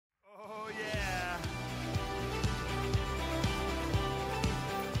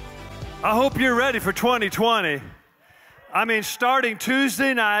I hope you're ready for 2020. I mean, starting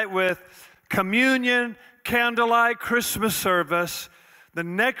Tuesday night with communion, candlelight, Christmas service. The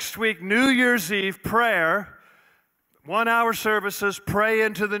next week, New Year's Eve prayer, 1-hour services, pray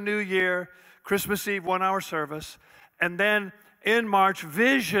into the new year. Christmas Eve, 1-hour service. And then in March,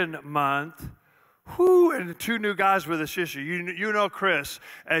 Vision Month. And 2 new guys with us this year. You know Chris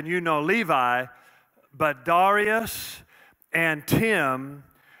and you know Levi, but Darius and Tim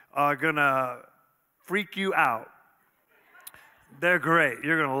are going to freak you out. They're great.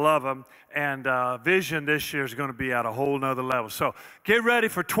 You're going to love them. And Vision this year is going to be at a whole nother level. So get ready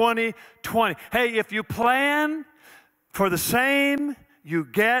for 2020. Hey, if you plan for the same, you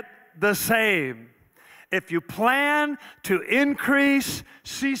get the same. If you plan to increase,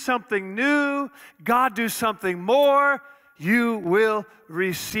 see something new, God do something more, you will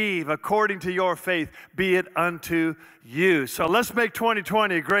receive according to your faith, be it unto you. So let's make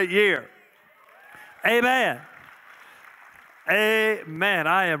 2020 a great year. Amen. Amen.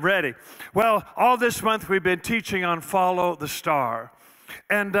 I am ready. Well, all this month we've been teaching on Follow the Star.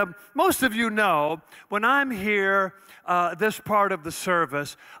 And most of you know, when I'm here, this part of the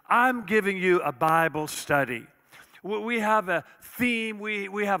service, I'm giving you a Bible study. We have a theme,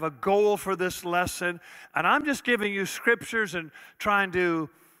 we have a goal for this lesson, and I'm just giving you scriptures and trying to,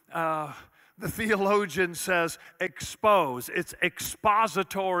 the theologian says, expose. It's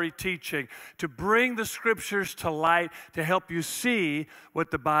expository teaching to bring the scriptures to light to help you see what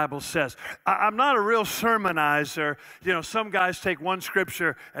the Bible says. I'm not a real sermonizer. You know, some guys take one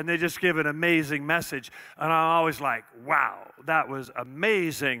scripture and they just give an amazing message. And I'm always like, wow, that was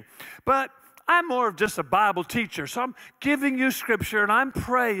amazing. But I'm more of just a Bible teacher. So I'm giving you scripture and I'm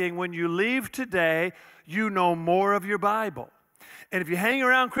praying when you leave today, you know more of your Bible. And if you hang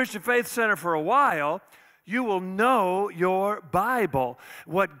around Christian Faith Center for a while, you will know your Bible,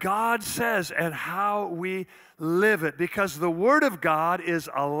 what God says and how we live it, because the Word of God is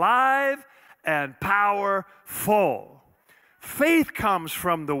alive and powerful. Faith comes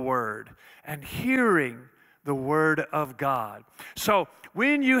from the Word and hearing the Word of God. So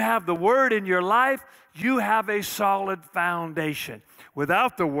when you have the Word in your life, you have a solid foundation.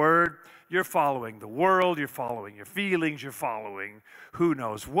 Without the Word, you're following the world, you're following your feelings, you're following who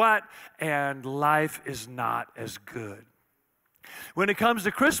knows what, and life is not as good. When it comes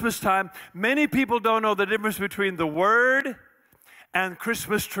to Christmas time, many people don't know the difference between the Word and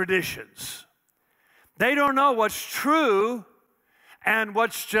Christmas traditions. They don't know what's true and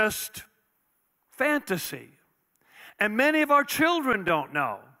what's just fantasy. And many of our children don't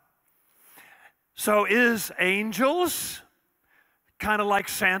know. So is angels kind of like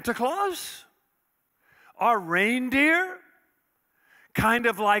Santa Claus? Are reindeer kind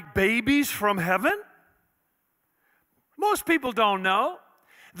of like babies from heaven? Most people don't know.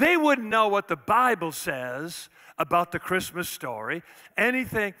 They wouldn't know what the Bible says about the Christmas story,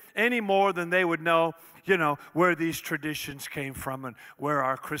 any more than they would know, you know, where these traditions came from and where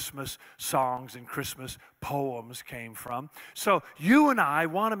our Christmas songs and Christmas poems came from. So you and I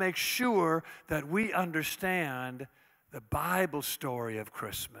want to make sure that we understand the Bible story of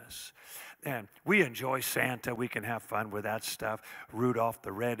Christmas. And we enjoy Santa. We can have fun with that stuff. Rudolph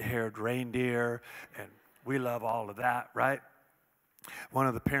the red-haired reindeer, and we love all of that, right? One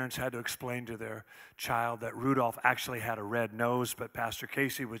of the parents had to explain to their child that Rudolph actually had a red nose, but Pastor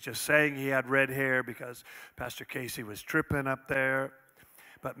Casey was just saying he had red hair because Pastor Casey was tripping up there.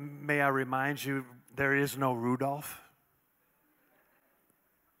 But may I remind you, there is no Rudolph.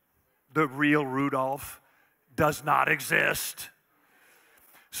 The real Rudolph does not exist.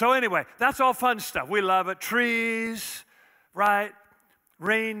 So anyway, that's all fun stuff. We love it. Trees, right?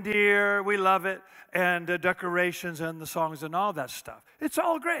 Reindeer, we love it. And decorations and the songs and all that stuff. It's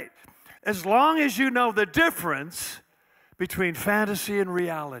all great. As long as you know the difference between fantasy and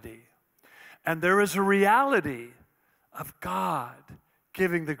reality. And there is a reality of God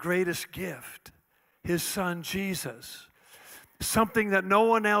giving the greatest gift, His Son Jesus. Something that no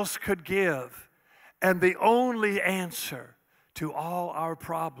one else could give. And the only answer to all our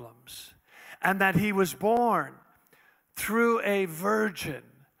problems. And that He was born through a virgin,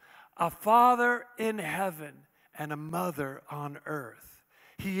 a Father in heaven, and a mother on earth.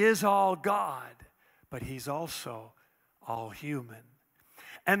 He is all God, but He's also all human.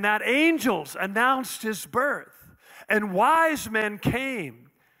 And that angels announced His birth, and wise men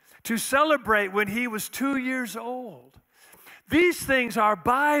came to celebrate when He was 2 years old. These things are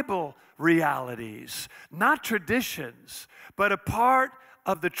Bible realities, not traditions, but a part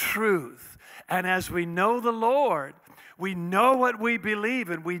of the truth. And as we know the Lord, we know what we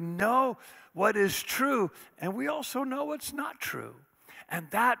believe, and we know what is true, and we also know what's not true. And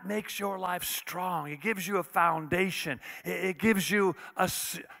that makes your life strong. It gives you a foundation. It gives you a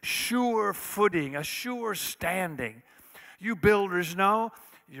sure footing, a sure standing. You builders know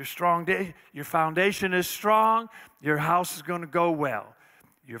your foundation is strong, your house is going to go well.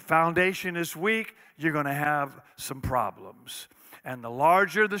 Your foundation is weak, you're going to have some problems. And the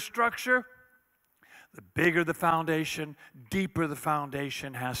larger the structure, the bigger the foundation, deeper the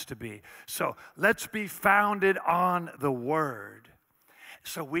foundation has to be. So let's be founded on the Word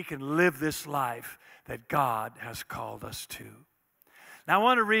so we can live this life that God has called us to. Now, I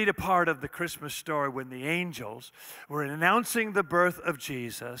want to read a part of the Christmas story when the angels were announcing the birth of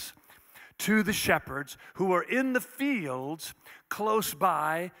Jesus to the shepherds who were in the fields close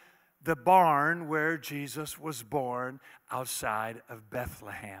by the barn where Jesus was born outside of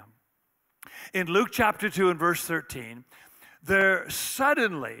Bethlehem. In Luke chapter 2 and verse 13, there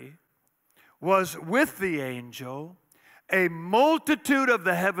suddenly was with the angel a multitude of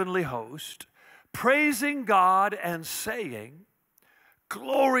the heavenly host, praising God and saying,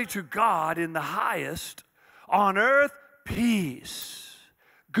 "Glory to God in the highest, on earth peace,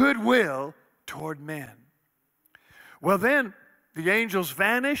 goodwill toward men." Well, then the angels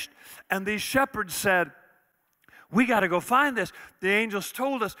vanished, and these shepherds said, "We got to go find this." The angels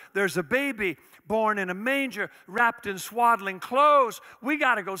told us there's a baby born in a manger, wrapped in swaddling clothes. We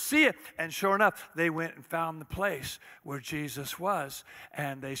got to go see it. And sure enough, they went and found the place where Jesus was,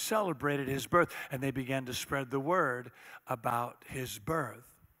 and they celebrated his birth, and they began to spread the word about his birth.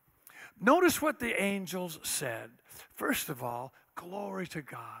 Notice what the angels said. First of all, glory to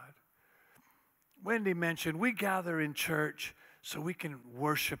God. Wendy mentioned we gather in church so we can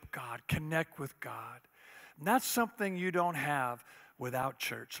worship God, connect with God. And that's something you don't have without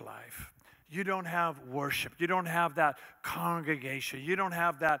church life. You don't have worship. You don't have that congregation. You don't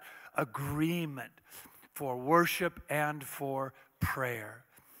have that agreement for worship and for prayer.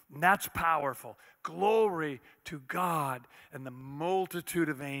 And that's powerful. Glory to God and the multitude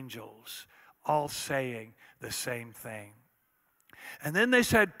of angels all saying the same thing. And then they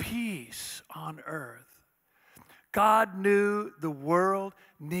said, peace on earth. God knew the world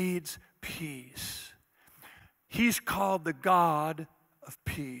needs peace. He's called the God of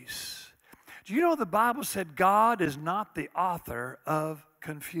peace. Do you know the Bible said God is not the author of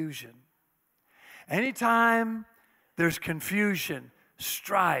confusion? Anytime there's confusion,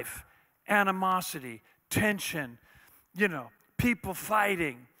 strife, animosity, tension, people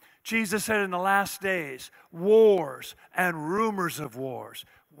fighting, Jesus said in the last days, wars and rumors of wars.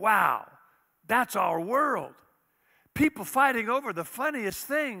 Wow, that's our world. People fighting over the funniest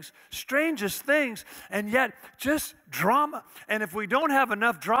things, strangest things, and yet just drama. And if we don't have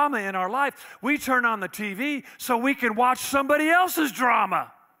enough drama in our life, we turn on the TV so we can watch somebody else's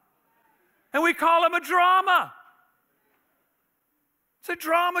drama. And we call them a drama. It's a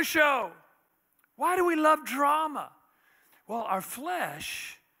drama show. Why do we love drama? Well, our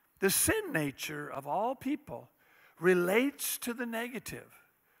flesh, the sin nature of all people, relates to the negative.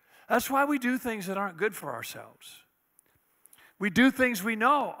 That's why we do things that aren't good for ourselves. We do things we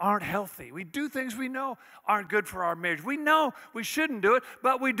know aren't healthy. We do things we know aren't good for our marriage. We know we shouldn't do it,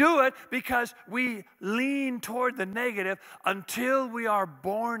 but we do it because we lean toward the negative until we are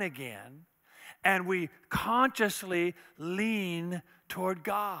born again and we consciously lean toward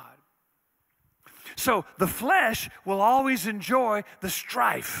God. So the flesh will always enjoy the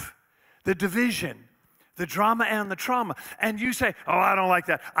strife, the division, the drama and the trauma. And you say, oh, I don't like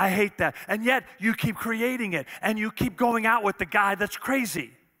that. I hate that. And yet you keep creating it and you keep going out with the guy that's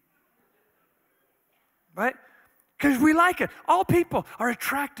crazy. Right? Because we like it. All people are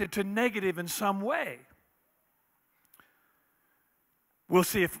attracted to negative in some way. We'll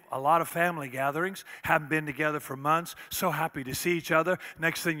see if a lot of family gatherings haven't been together for months, so happy to see each other.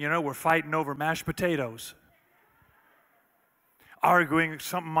 Next thing you know, we're fighting over mashed potatoes. Arguing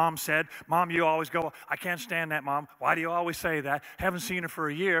something mom said. Mom, you always go, I can't stand that, Mom. Why do you always say that? Haven't seen her for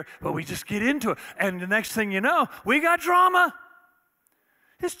a year, but we just get into it. And the next thing you know, we got drama.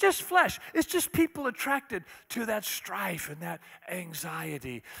 It's just flesh. It's just people attracted to that strife and that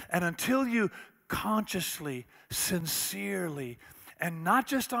anxiety. And until you consciously, sincerely, and not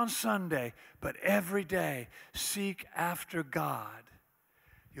just on Sunday, but every day, seek after God,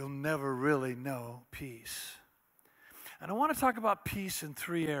 you'll never really know peace. And I want to talk about peace in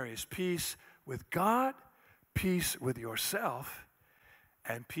three areas. Peace with God, peace with yourself,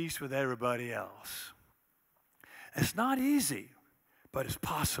 and peace with everybody else. It's not easy, but it's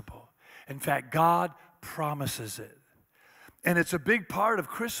possible. In fact, God promises it. And it's a big part of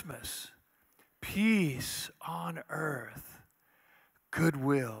Christmas. Peace on earth,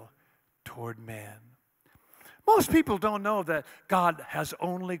 goodwill toward men. Most people don't know that God has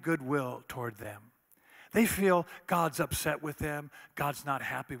only goodwill toward them. They feel God's upset with them, God's not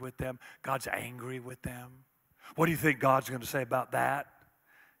happy with them, God's angry with them. What do you think God's going to say about that?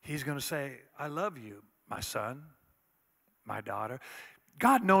 He's going to say, I love you, my son, my daughter.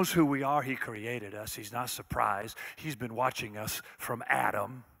 God knows who we are. He created us. He's not surprised. He's been watching us from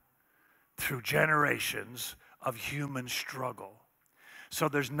Adam through generations of human struggle. So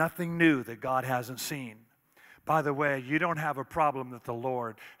there's nothing new that God hasn't seen. By the way, you don't have a problem that the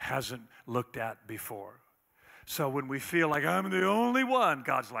Lord hasn't looked at before. So when we feel like I'm the only one,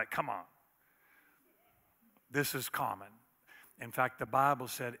 God's like, come on. This is common. In fact, the Bible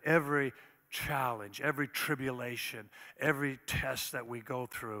said every challenge, every tribulation, every test that we go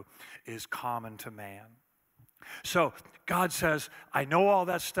through is common to man. So God says, I know all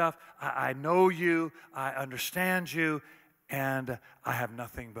that stuff. I know you. I understand you. And I have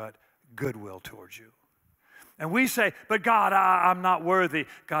nothing but goodwill towards you. And we say, but God, I'm not worthy.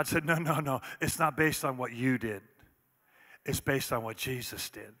 God said, no. It's not based on what you did. It's based on what Jesus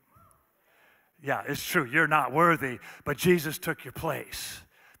did. Yeah, it's true. You're not worthy, but Jesus took your place.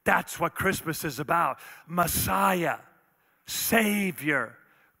 That's what Christmas is about. Messiah, Savior,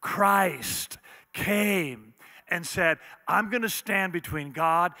 Christ came and said, I'm going to stand between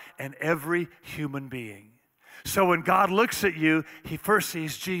God and every human being. So when God looks at you, he first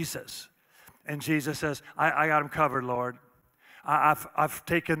sees Jesus. And Jesus says, I got them covered, Lord. I've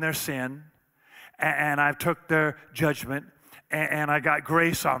taken their sin, and I've took their judgment, and I got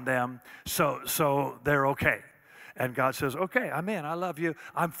grace on them, so they're okay. And God says, okay, I'm in. I love you.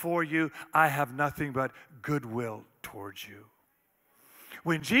 I'm for you. I have nothing but goodwill towards you.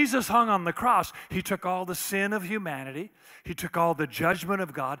 When Jesus hung on the cross, he took all the sin of humanity. He took all the judgment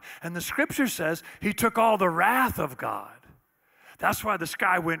of God. And the scripture says he took all the wrath of God. That's why the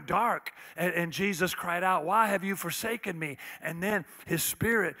sky went dark. And Jesus cried out, why have you forsaken me? And then his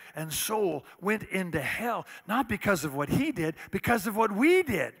spirit and soul went into hell, not because of what he did, because of what we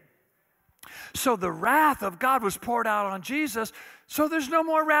did. So the wrath of God was poured out on Jesus, so there's no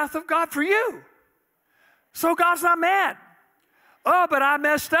more wrath of God for you. So God's not mad. Oh, but I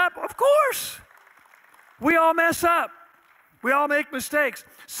messed up. Of course. We all mess up. We all make mistakes.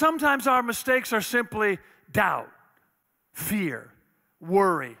 Sometimes our mistakes are simply doubt, fear,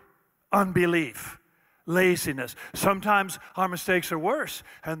 worry, unbelief, laziness. Sometimes our mistakes are worse,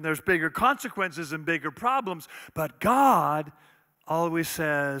 and there's bigger consequences and bigger problems. But God always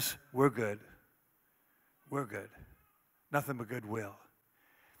says, we're good. We're good. Nothing but goodwill.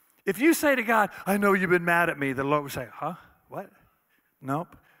 If you say to God, I know you've been mad at me, the Lord will say, huh? What?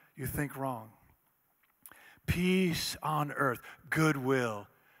 Nope, you think wrong. Peace on earth, goodwill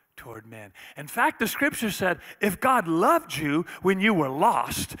toward men. In fact, the scripture said, if God loved you when you were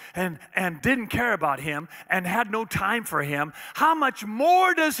lost and didn't care about him and had no time for him, how much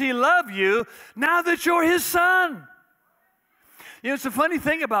more does he love you now that you're his son? You know, it's a funny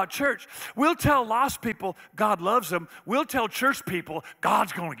thing about church. We'll tell lost people God loves them. We'll tell church people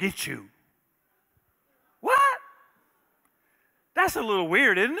God's going to get you. What? That's a little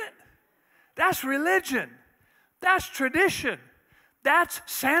weird, isn't it? That's religion. That's tradition. That's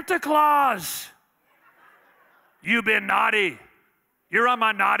Santa Claus. You've been naughty. You're on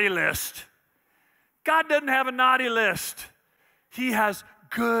my naughty list. God doesn't have a naughty list. He has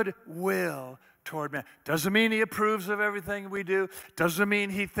goodwill toward men. Doesn't mean he approves of everything we do. Doesn't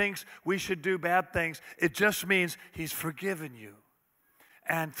mean he thinks we should do bad things. It just means he's forgiven you.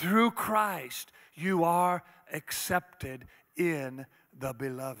 And through Christ, you are accepted in the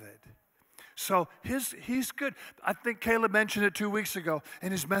beloved. So he's good. I think Caleb mentioned it 2 weeks ago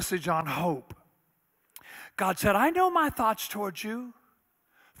in his message on hope. God said, I know my thoughts towards you,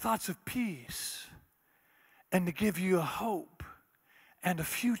 thoughts of peace, and to give you a hope and a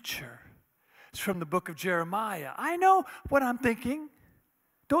future. It's from the book of Jeremiah. I know what I'm thinking.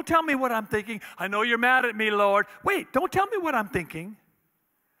 Don't tell me what I'm thinking. I know you're mad at me, Lord. Wait, don't tell me what I'm thinking.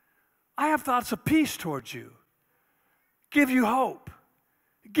 I have thoughts of peace towards you. Give you hope.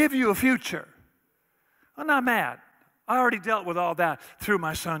 Give you a future. I'm not mad. I already dealt with all that through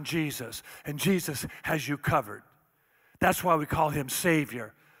my son Jesus. And Jesus has you covered. That's why we call him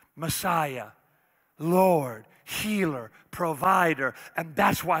Savior, Messiah, Lord, Healer, Provider. And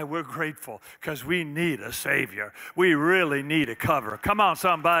that's why we're grateful, because we need a Savior. We really need a cover. Come on,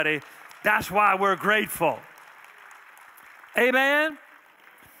 somebody. That's why we're grateful. Amen?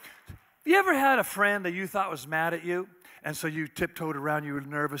 You ever had a friend that you thought was mad at you? And so you tiptoed around. You were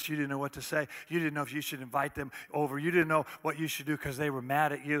nervous. You didn't know what to say. You didn't know if you should invite them over. You didn't know what you should do because they were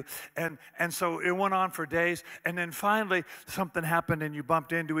mad at you. And so it went on for days. And then finally something happened and you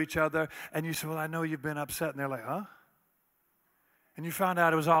bumped into each other. And you said, well, I know you've been upset. And they're like, huh? And you found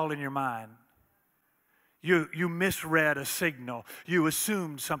out it was all in your mind. You misread a signal. You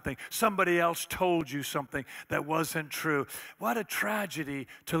assumed something. Somebody else told you something that wasn't true. What a tragedy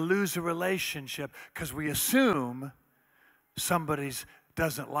to lose a relationship because we assume somebody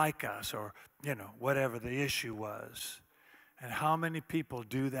doesn't like us or, whatever the issue was. And how many people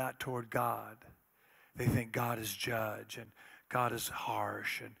do that toward God? They think God is judge and God is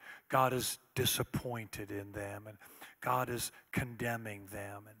harsh and God is disappointed in them and God is condemning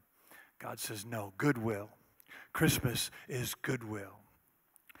them. And God says, no, goodwill. Christmas is goodwill.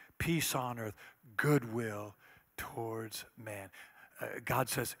 Peace on earth, goodwill towards man. God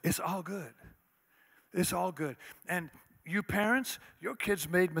says, it's all good. It's all good. And you parents, your kids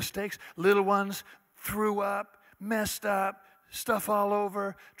made mistakes. Little ones threw up, messed up, stuff all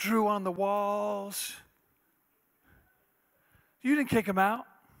over, drew on the walls. You didn't kick them out.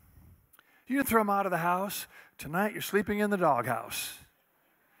 You didn't throw them out of the house. Tonight you're sleeping in the doghouse.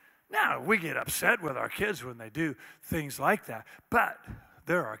 Now, we get upset with our kids when they do things like that, but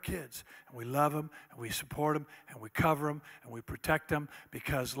they're our kids, and we love them, and we support them, and we cover them, and we protect them,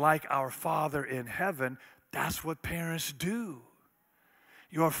 because like our Father in heaven, that's what parents do.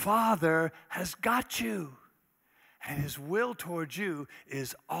 Your Father has got you, and His will towards you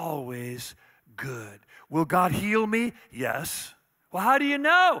is always good. Will God heal me? Yes. Well, how do you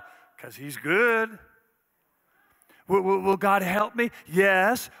know? Because He's good. Will God help me?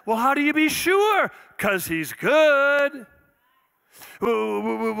 Yes. Well, how do you be sure? Because He's good.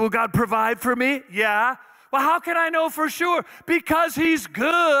 Will God provide for me? Yeah. Well, how can I know for sure? Because He's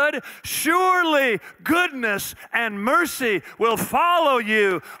good. Surely goodness and mercy will follow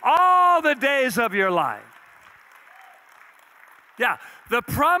you all the days of your life. Yeah, the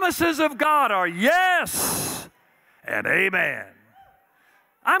promises of God are yes and amen.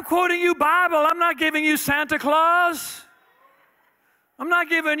 I'm quoting you Bible. I'm not giving you Santa Claus. I'm not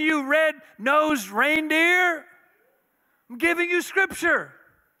giving you red-nosed reindeer. I'm giving you Scripture.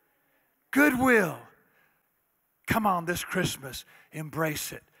 Goodwill. Come on, this Christmas,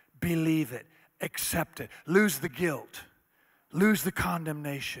 embrace it, believe it, accept it. Lose the guilt. Lose the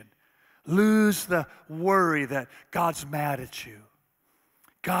condemnation. Lose the worry that God's mad at you.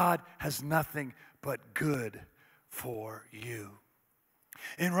 God has nothing but good for you.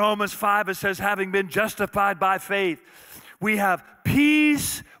 In Romans 5, it says, having been justified by faith, we have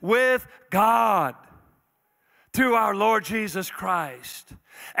peace with God through our Lord Jesus Christ,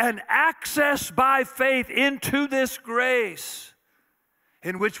 and access by faith into this grace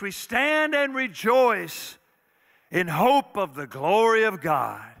in which we stand and rejoice in hope of the glory of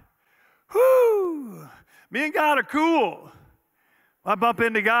God. Whoo! Me and God are cool. I bump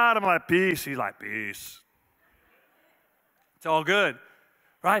into God, I'm like, peace. He's like, peace. It's all good.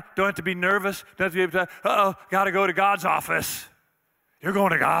 Right? Don't have to be nervous. Don't have to be, uh-oh, got to go to God's office. You're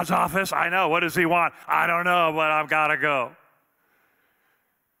going to God's office? I know. What does He want? I don't know, but I've got to go.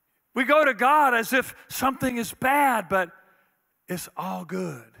 We go to God as if something is bad, but it's all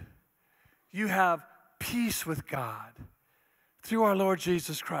good. You have peace with God through our Lord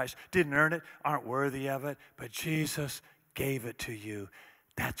Jesus Christ. Didn't earn it, aren't worthy of it, but Jesus gave it to you.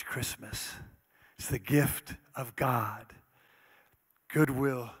 That's Christmas. It's the gift of God.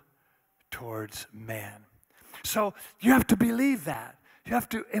 Goodwill towards man. So you have to believe that. You have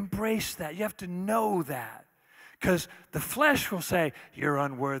to embrace that. You have to know that. Because the flesh will say, you're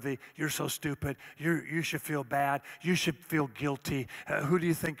unworthy, you're so stupid, you should feel bad, you should feel guilty, who do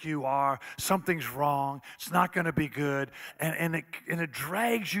you think you are, something's wrong, it's not going to be good, and it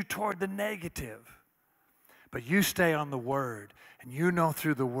drags you toward the negative. But you stay on the Word, and you know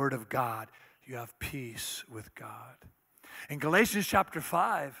through the Word of God, you have peace with God. In Galatians chapter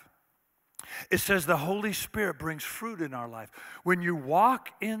 5, it says the Holy Spirit brings fruit in our life. When you walk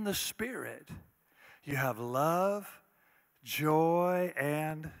in the Spirit, you have love, joy,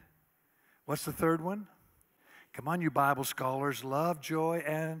 and what's the third one? Come on, you Bible scholars. Love, joy,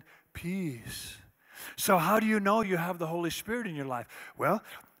 and peace. So how do you know you have the Holy Spirit in your life? Well,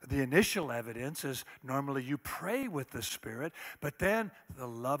 the initial evidence is normally you pray with the Spirit, but then the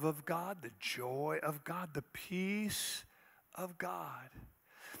love of God, the joy of God, the peace of God.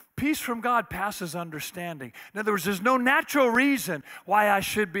 Peace from God passes understanding. In other words, there's no natural reason why I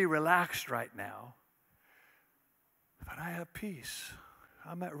should be relaxed right now. But I have peace.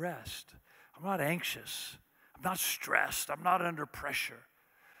 I'm at rest. I'm not anxious. I'm not stressed. I'm not under pressure.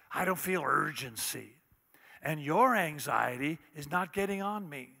 I don't feel urgency. And your anxiety is not getting on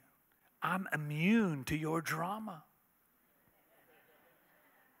me. I'm immune to your drama.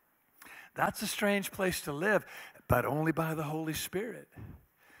 That's a strange place to live, but only by the Holy Spirit.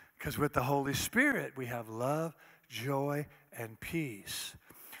 Because with the Holy Spirit, we have love, joy, and peace.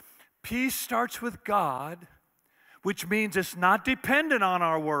 Peace starts with God, which means it's not dependent on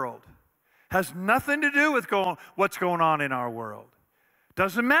our world. Has nothing to do with what's going on in our world.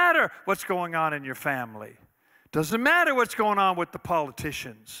 Doesn't matter what's going on in your family. Doesn't matter what's going on with the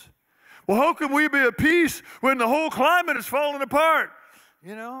politicians. Well, how can we be at peace when the whole climate is falling apart?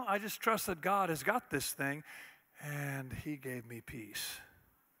 You know, I just trust that God has got this thing, and He gave me peace.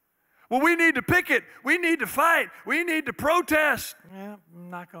 Well, we need to picket. We need to fight. We need to protest. Yeah, I'm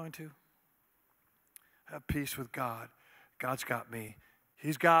not going to. Have peace with God. God's got me.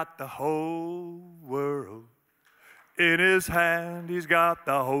 He's got the whole world in His hand. He's got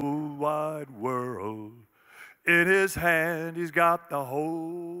the whole wide world in His hand. He's got the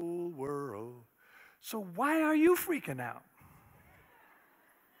whole world. So why are you freaking out?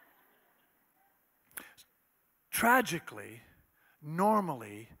 Tragically,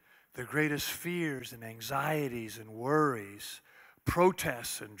 normally, the greatest fears and anxieties and worries,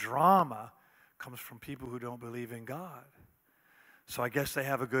 protests and drama comes from people who don't believe in God. So I guess they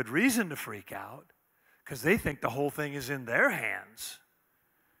have a good reason to freak out because they think the whole thing is in their hands.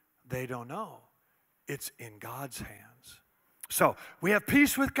 They don't know. It's in God's hands. So we have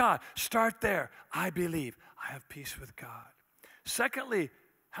peace with God. Start there. I believe I have peace with God. Secondly,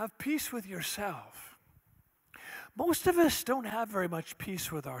 have peace with yourself. Most of us don't have very much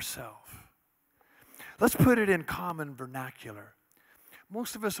peace with ourselves. Let's put it in common vernacular.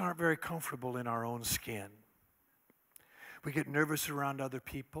 Most of us aren't very comfortable in our own skin. We get nervous around other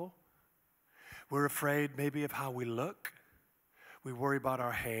people. We're afraid maybe of how we look. We worry about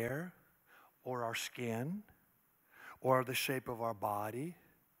our hair or our skin or the shape of our body.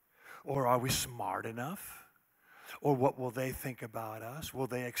 Or are we smart enough? Or what will they think about us? Will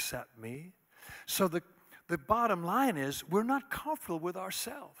they accept me? So the bottom line is we're not comfortable with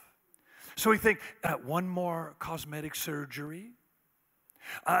ourselves. So we think, one more cosmetic surgery.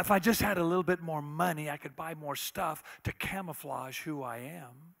 If I just had a little bit more money, I could buy more stuff to camouflage who I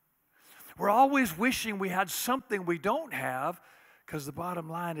am. We're always wishing we had something we don't have because the bottom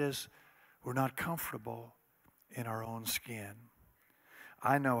line is we're not comfortable in our own skin.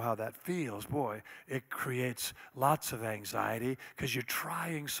 I know how that feels. Boy, it creates lots of anxiety because you're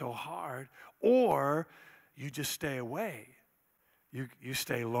trying so hard, or you just stay away. You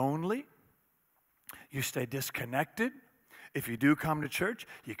stay lonely. You stay disconnected. If you do come to church,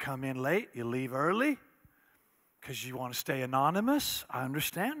 you come in late, you leave early because you want to stay anonymous. I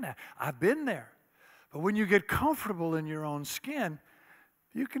understand that. I've been there. But when you get comfortable in your own skin,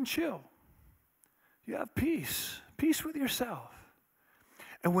 you can chill. You have peace. Peace with yourself.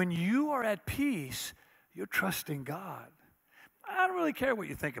 And when you are at peace, you're trusting God. I don't really care what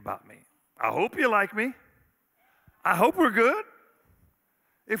you think about me. I hope you like me. I hope we're good.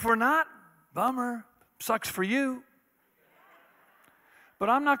 If we're not, bummer. Sucks for you. But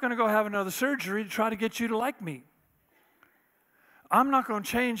I'm not going to go have another surgery to try to get you to like me. I'm not going to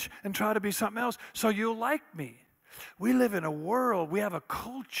change and try to be something else so you'll like me. We live in a world, we have a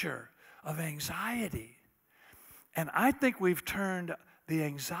culture of anxiety. And I think we've turned the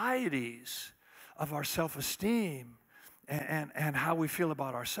anxieties of our self-esteem and how we feel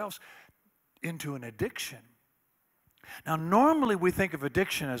about ourselves into an addiction. Now, normally we think of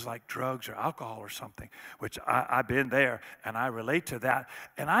addiction as like drugs or alcohol or something, which I've been there and I relate to that.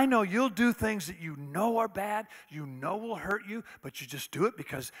 And I know you'll do things that you know are bad, you know will hurt you, but you just do it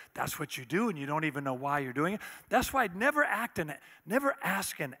because that's what you do and you don't even know why you're doing it. That's why I'd never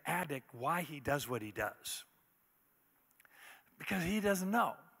ask an addict why he does what he does. Because he doesn't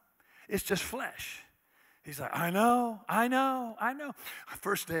know. It's just flesh. He's like, I know.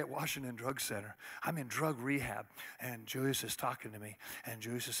 First day at Washington Drug Center, I'm in drug rehab, and Julius is talking to me, and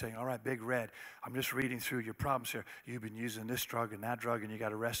Julius is saying, all right, Big Red, I'm just reading through your problems here. You've been using this drug and that drug, and you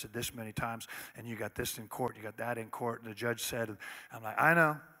got arrested this many times, and you got this in court, you got that in court, and the judge said, and I'm like, I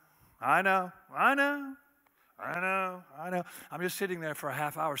know. I'm just sitting there for a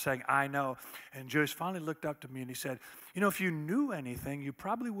half hour saying, I know. And Julius finally looked up to me and he said, you know, if you knew anything, you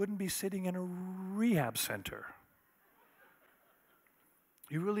probably wouldn't be sitting in a rehab center.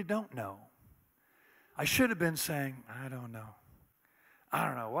 You really don't know. I should have been saying, I don't know. I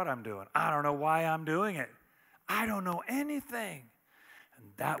don't know what I'm doing. I don't know why I'm doing it. I don't know anything.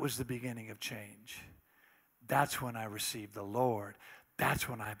 And that was the beginning of change. That's when I received the Lord. That's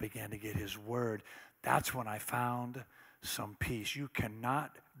when I began to get His Word. That's when I found some peace. You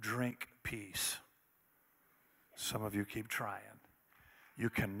cannot drink peace. Some of you keep trying. You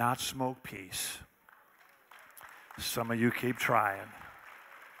cannot smoke peace. Some of you keep trying.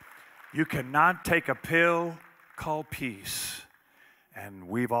 You cannot take a pill called peace, and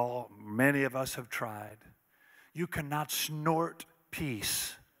many of us have tried. You cannot snort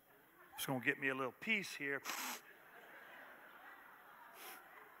peace. It's going to get me a little peace here.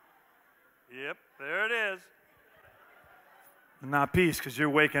 Yep, there it is. Not peace, because you're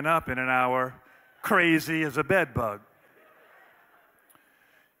waking up in an hour crazy as a bed bug.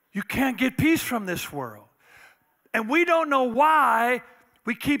 You can't get peace from this world. And we don't know why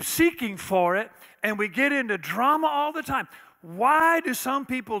we keep seeking for it, and we get into drama all the time. Why do some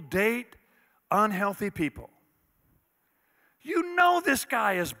people date unhealthy people? You know this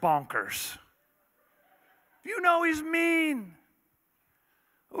guy is bonkers. You know he's mean.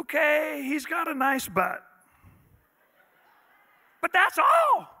 Okay, he's got a nice butt. But that's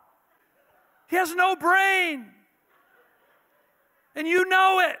all. He has no brain. And you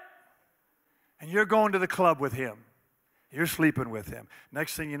know it. And you're going to the club with him. You're sleeping with him.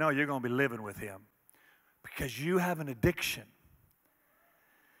 Next thing you know, you're going to be living with him. Because you have an addiction.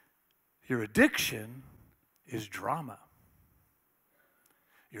 Your addiction is drama.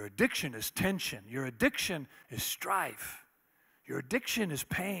 Your addiction is tension. Your addiction is strife. Your addiction is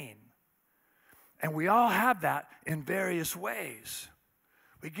pain. And we all have that in various ways.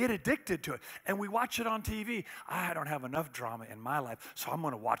 We get addicted to it, and we watch it on TV. I don't have enough drama in my life, so I'm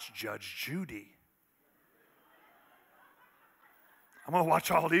going to watch Judge Judy. I'm going to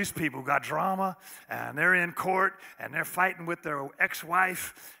watch all these people who got drama, and they're in court, and they're fighting with their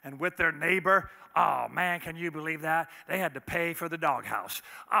ex-wife and with their neighbor. Oh, man, can you believe that? They had to pay for the doghouse.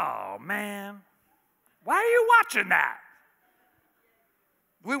 Oh, man. Why are you watching that?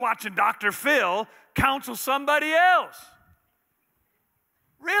 We're watching Dr. Phil counsel somebody else.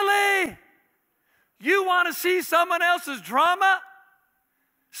 Really? You want to see someone else's drama?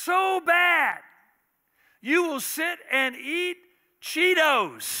 So bad. You will sit and eat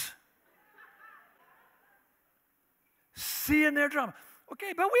Cheetos. Seeing their drama.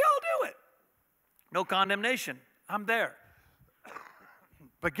 Okay, but we all do it. No condemnation. I'm there.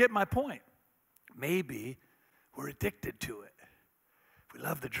 But get my point. Maybe we're addicted to it. We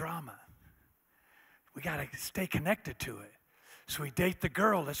love the drama. We got to stay connected to it. So we date the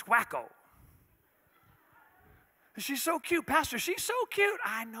girl that's wacko. She's so cute. Pastor, she's so cute.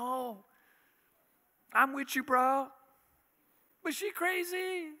 I know. I'm with you, bro. But she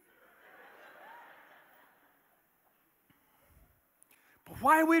crazy. But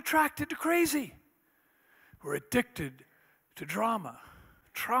why are we attracted to crazy? We're addicted to drama,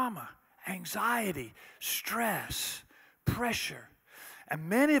 trauma, anxiety, stress, pressure. And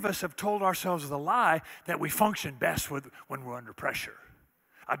many of us have told ourselves the lie that we function best when we're under pressure.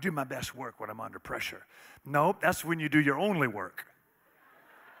 I do my best work when I'm under pressure. Nope, that's when you do your only work.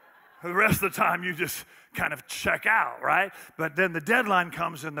 The rest of the time, you just kind of check out, right? But then the deadline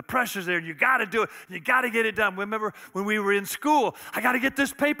comes and the pressure's there, and you got to do it. You got to get it done. Remember when we were in school, I got to get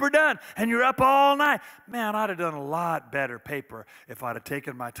this paper done, and you're up all night. Man, I'd have done a lot better paper if I'd have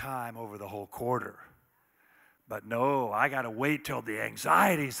taken my time over the whole quarter. But no, I got to wait till the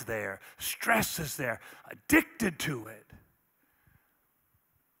anxiety's there, stress is there, addicted to it.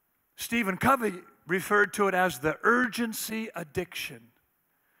 Stephen Covey referred to it as the urgency addiction.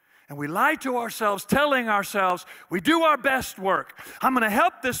 And we lie to ourselves, telling ourselves, we do our best work. I'm going to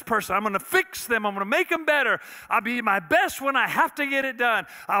help this person. I'm going to fix them. I'm going to make them better. I'll be my best when I have to get it done.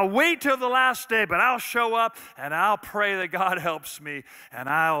 I'll wait till the last day, but I'll show up and I'll pray that God helps me and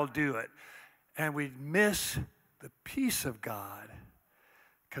I'll do it. And we miss the peace of God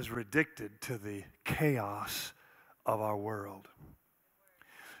because we're addicted to the chaos of our world.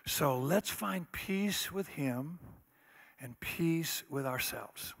 So let's find peace with Him and peace with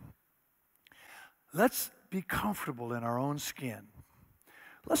ourselves. Let's be comfortable in our own skin.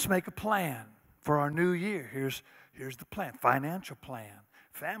 Let's make a plan for our new year. Here's the plan. Financial plan,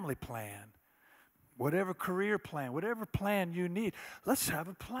 family plan, whatever career plan, whatever plan you need. Let's have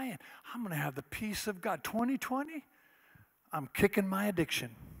a plan. I'm going to have the peace of God. 2020, I'm kicking my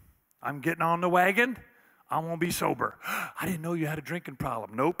addiction. I'm getting on the wagon. I won't be sober. I didn't know you had a drinking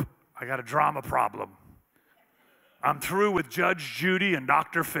problem. Nope, I got a drama problem. I'm through with Judge Judy and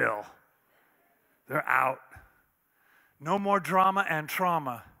Dr. Phil. They're out. No more drama and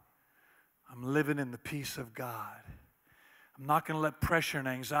trauma. I'm living in the peace of God. I'm not going to let pressure and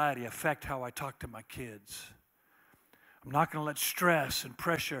anxiety affect how I talk to my kids. I'm not going to let stress and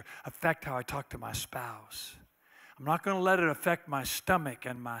pressure affect how I talk to my spouse. I'm not going to let it affect my stomach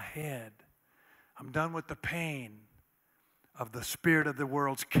and my head. I'm done with the pain of the spirit of the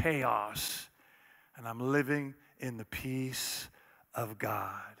world's chaos, and I'm living in the peace of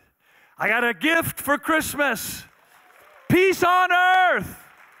God. I got a gift for Christmas. Peace on earth,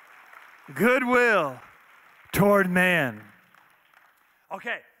 goodwill toward men.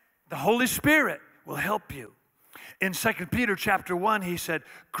 Okay, the Holy Spirit will help you. In 2 Peter chapter 1, he said,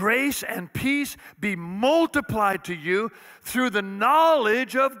 grace and peace be multiplied to you through the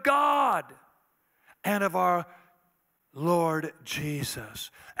knowledge of God and of our Lord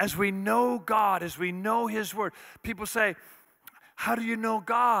Jesus. As we know God, as we know His Word, people say, how do you know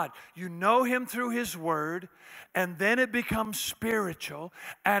God? You know Him through His Word, and then it becomes spiritual.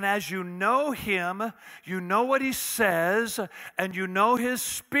 And as you know Him, you know what He says, and you know His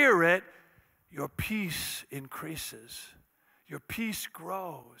Spirit, your peace increases. Your peace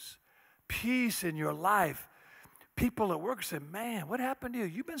grows. Peace in your life. People at work say, man, what happened to you?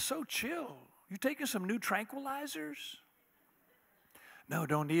 You've been so chill. You taking some new tranquilizers? No,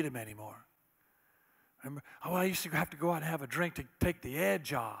 don't need them anymore. Remember, oh, I used to have to go out and have a drink to take the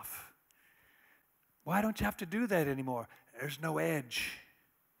edge off. Why don't you have to do that anymore? There's no edge.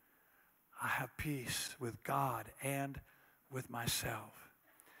 I have peace with God and with myself.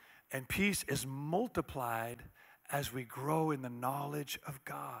 And peace is multiplied as we grow in the knowledge of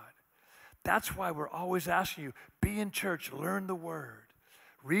God. That's why we're always asking you, be in church, learn the Word.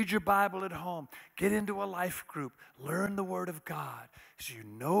 Read your Bible at home. Get into a life group. Learn the Word of God. As you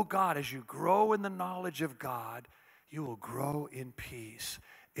know God, as you grow in the knowledge of God, you will grow in peace.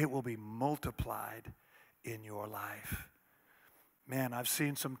 It will be multiplied in your life. Man, I've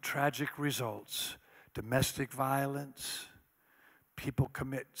seen some tragic results. Domestic violence. People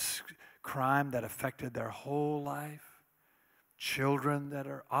commit crime that affected their whole life. Children that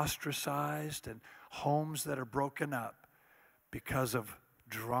are ostracized and homes that are broken up because of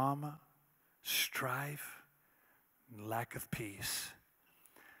drama, strife, and lack of peace.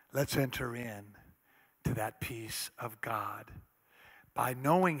 Let's enter in to that peace of God by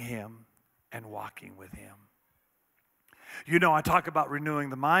knowing Him and walking with Him. You know, I talk about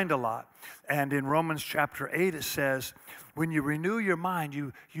renewing the mind a lot. And in Romans chapter 8, it says, when you renew your mind,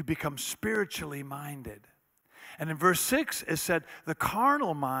 you become spiritually minded. And in verse 6, it said, the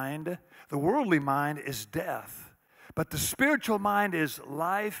carnal mind, the worldly mind, is death. But the spiritual mind is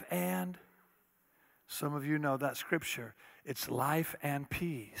life and, some of you know that scripture, it's life and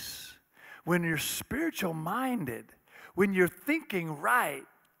peace. When you're spiritual minded, when you're thinking right,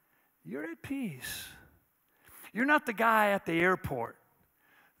 you're at peace. You're not the guy at the airport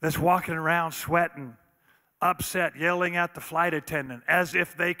that's walking around sweating, upset, yelling at the flight attendant as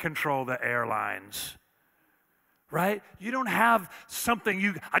if they control the airlines. Right? You don't have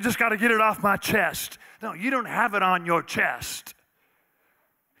something I just got to get it off my chest. No, you don't have it on your chest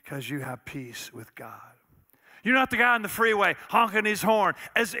because you have peace with God. You're not the guy on the freeway honking his horn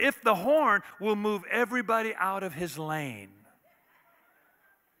as if the horn will move everybody out of his lane.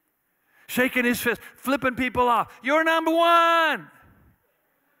 Shaking his fist, flipping people off. You're number one.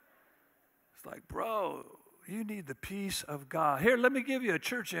 It's like, bro, you need the peace of God. Here, let me give you a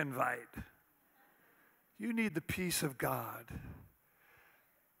church invite. You need the peace of God.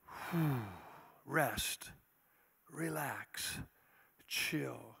 Rest, relax,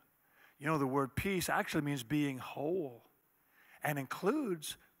 chill. You know, the word peace actually means being whole and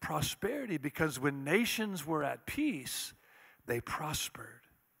includes prosperity, because when nations were at peace, they prospered.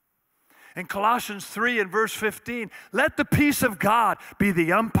 In Colossians 3 and verse 15, let the peace of God be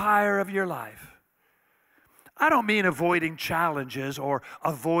the umpire of your life. I don't mean avoiding challenges or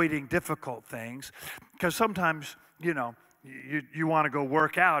avoiding difficult things, because sometimes, you know, you want to go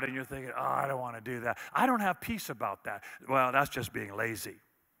work out and you're thinking, oh, I don't want to do that. I don't have peace about that. Well, that's just being lazy.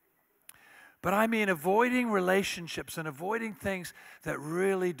 But I mean avoiding relationships and avoiding things that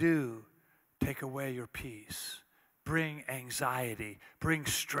really do take away your peace, bring anxiety, bring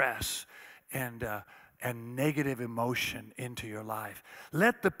stress, and negative emotion into your life.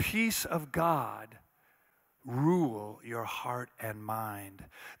 Let the peace of God rule your heart and mind.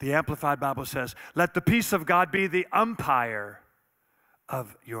 The Amplified Bible says, let the peace of God be the umpire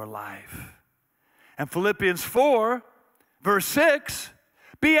of your life. And Philippians 4, verse 6,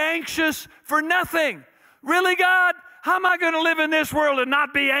 be anxious for nothing. Really, God? How am I going to live in this world and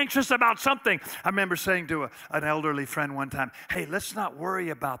not be anxious about something? I remember saying to an elderly friend one time, hey, let's not worry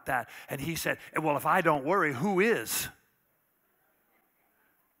about that. And he said, well, if I don't worry, who is?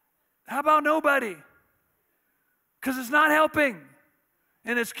 How about nobody? Because it's not helping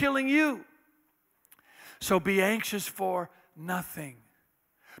and it's killing you. So be anxious for nothing.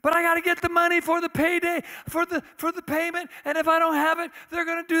 But I got to get the money for the payday, for the payment, and if I don't have it, they're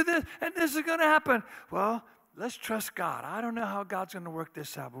going to do this, and this is going to happen. Well, let's trust God. I don't know how God's going to work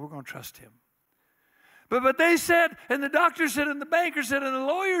this out, but we're going to trust Him. But they said, and the doctor said, and the banker said, and the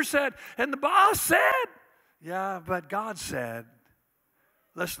lawyer said, and the boss said. Yeah, but God said,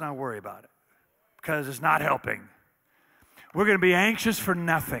 let's not worry about it because it's not helping. We're going to be anxious for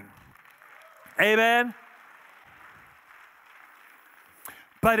nothing. Amen?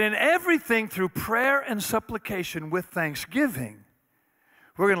 But in everything through prayer and supplication with thanksgiving,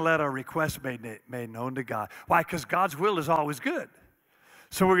 we're going to let our requests be made known to God. Why? Because God's will is always good.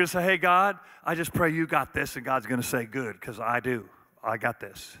 So we're going to say, hey, God, I just pray you got this. And God's going to say, good, because I do. I got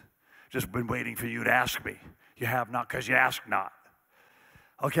this. Just been waiting for you to ask me. You have not because you ask not.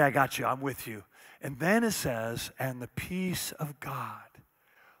 Okay, I got you. I'm with you. And then it says, and the peace of God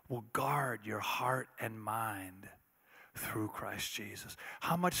will guard your heart and mind through Christ Jesus.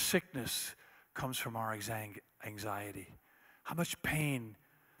 How much sickness comes from our anxiety? How much pain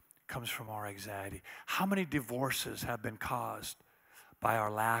comes from our anxiety? How many divorces have been caused by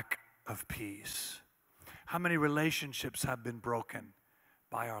our lack of peace? How many relationships have been broken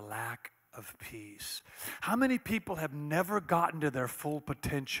by our lack of peace? How many people have never gotten to their full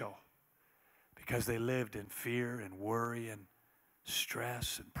potential because they lived in fear and worry and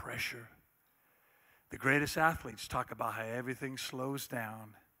stress and pressure? The greatest athletes talk about how everything slows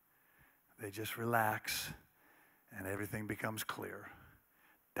down. They just relax and everything becomes clear.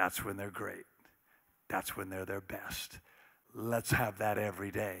 That's when they're great. That's when they're their best. Let's have that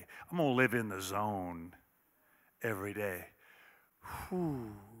every day. I'm going to live in the zone every day.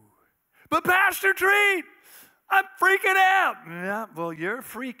 Whew. But Pastor Treat, I'm freaking out. Yeah, well, your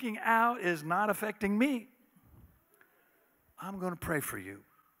freaking out is not affecting me. I'm going to pray for you.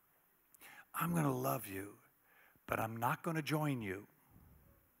 I'm going to love you, but I'm not going to join you.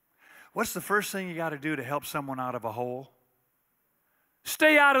 What's the first thing you got to do to help someone out of a hole?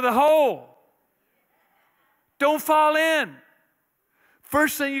 Stay out of the hole. Don't fall in.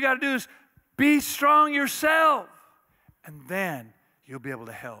 First thing you got to do is be strong yourself, and then you'll be able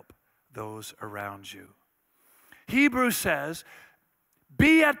to help those around you. Hebrews says,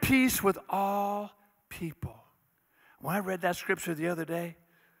 be at peace with all people. When I read that scripture the other day,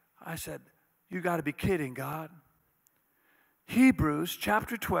 I said, you got to be kidding, God. Hebrews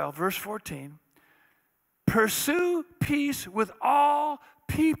chapter 12, verse 14. Pursue peace with all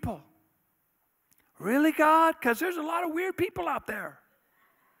people. Really, God? Because there's a lot of weird people out there.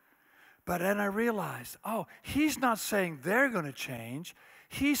 But then I realized, oh, he's not saying they're going to change.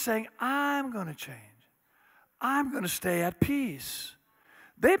 He's saying, I'm going to change. I'm going to stay at peace.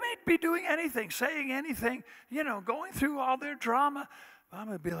 They may be doing anything, saying anything, going through all their drama. I'm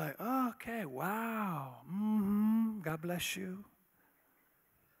going to be like, oh, okay, wow. God bless you.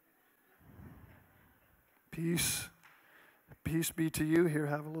 Peace. Peace be to you. Here,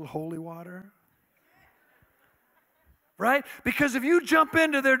 have a little holy water. Right? Because if you jump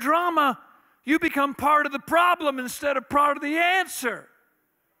into their drama, you become part of the problem instead of part of the answer.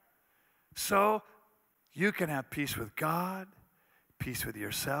 So you can have peace with God, peace with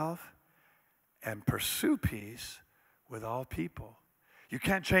yourself, and pursue peace with all people. You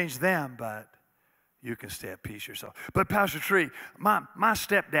can't change them, but you can stay at peace yourself. But Pastor Tree, my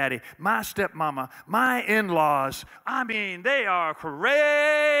stepdaddy, my stepmama, my in-laws, I mean, they are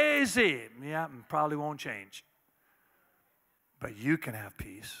crazy. Yeah, probably won't change. But you can have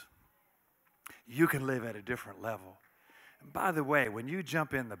peace. You can live at a different level. And by the way, when you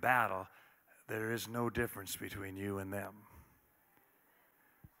jump in the battle, there is no difference between you and them.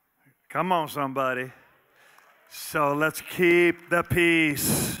 Come on, somebody. So let's keep the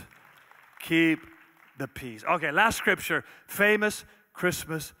peace. Keep the peace. Okay, last scripture, famous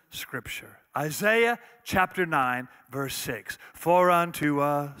Christmas scripture. Isaiah chapter 9, verse 6. For unto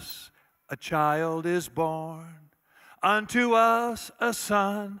us a child is born, unto us a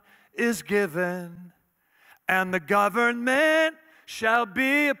son is given, and the government shall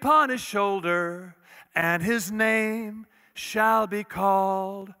be upon his shoulder, and his name shall be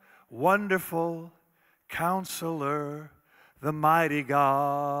called Wonderful Counselor, the Mighty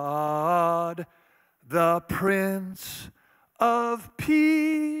God, the Prince of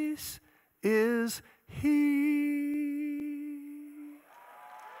Peace is He.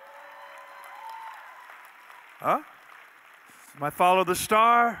 Huh? My Follow the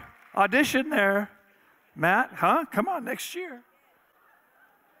Star audition there, Matt? Huh? Come on, next year.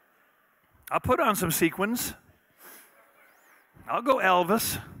 I'll put on some sequins. I'll go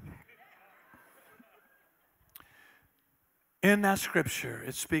Elvis. In that scripture,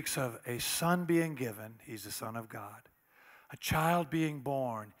 it speaks of a son being given. He's the Son of God. A child being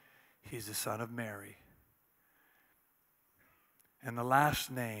born. He's the Son of Mary. And the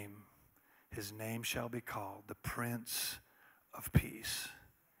last name, his name shall be called the Prince of Peace.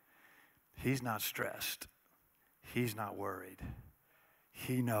 He's not stressed. He's not worried.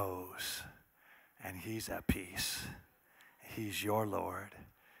 He knows, and He's at peace. He's your Lord.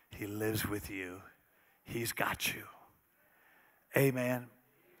 He lives with you. He's got you. Amen.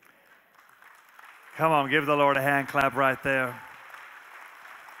 Come on, give the Lord a hand clap right there.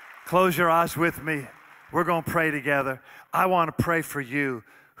 Close your eyes with me. We're going to pray together. I want to pray for you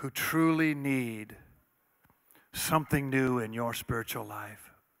who truly need something new in your spiritual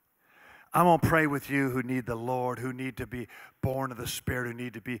life. I'm going to pray with you who need the Lord, who need to be born of the Spirit, who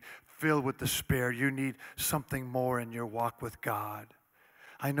need to be filled with the Spirit. You need something more in your walk with God.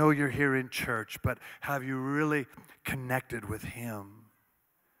 I know you're here in church, but have you really connected with Him?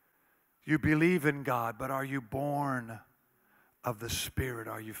 You believe in God, but are you born of the Spirit?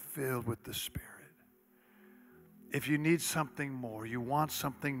 Are you filled with the Spirit? If you need something more, you want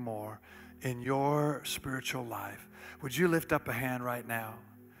something more in your spiritual life, would you lift up a hand right now?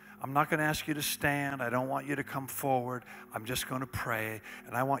 I'm not going to ask you to stand. I don't want you to come forward. I'm just going to pray,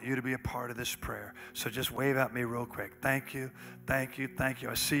 and I want you to be a part of this prayer. So just wave at me real quick. Thank you, thank you, thank you.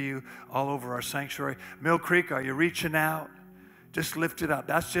 I see you all over our sanctuary. Mill Creek, are you reaching out? Just lift it up.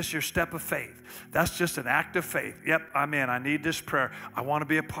 That's just your step of faith. That's just an act of faith. Yep, I'm in. I need this prayer. I want to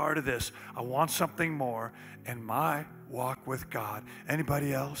be a part of this. I want something more in my walk with God.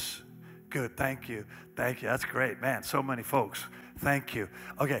 Anybody else? Good. Thank you. Thank you. That's great. Man, so many folks. Thank you.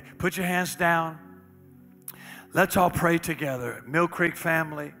 Okay, put your hands down. Let's all pray together. Mill Creek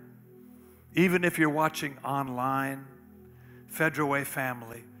family, even if you're watching online, Federal Way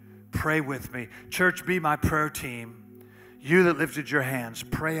family, pray with me. Church, be my prayer team. You that lifted your hands,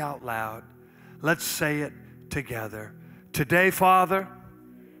 pray out loud. Let's say it together. Today, Father,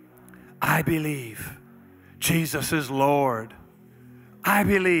 I believe Jesus is Lord. I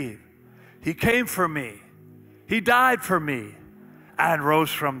believe He came for me. He died for me and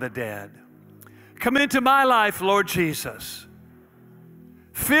rose from the dead. Come into my life, Lord Jesus.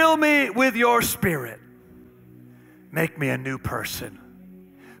 Fill me with your Spirit. Make me a new person.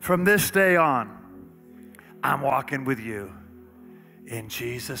 From this day on, I'm walking with you. In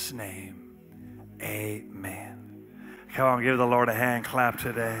Jesus' name, amen. Come on, give the Lord a hand clap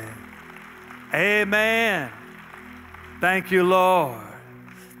today. Amen. Thank you, Lord.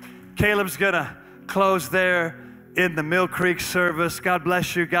 Caleb's going to close there in the Mill Creek service. God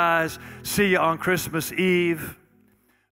bless you guys. See you on Christmas Eve.